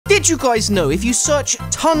Did you guys know if you search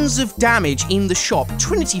tons of damage in the shop,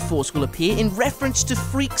 Trinity Force will appear in reference to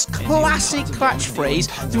Freak's classic catchphrase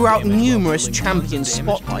throughout numerous champion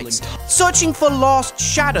spotlights. Searching for Last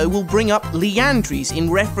Shadow will bring up Leandries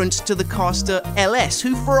in reference to the caster LS,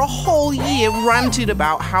 who for a whole year ranted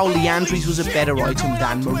about how Leandries was a better item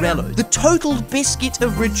than Morello. The Total Biscuit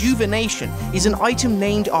of Rejuvenation is an item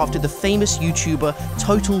named after the famous YouTuber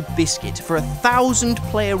Total Biscuit for 1,000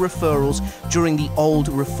 player referrals during the old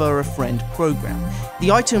Refer a Friend program.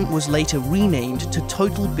 The item was later renamed to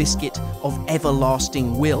Total Biscuit of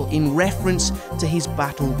Everlasting Will in reference to his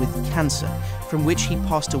battle with cancer, from which he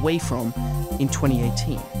passed away from in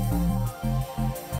 2018.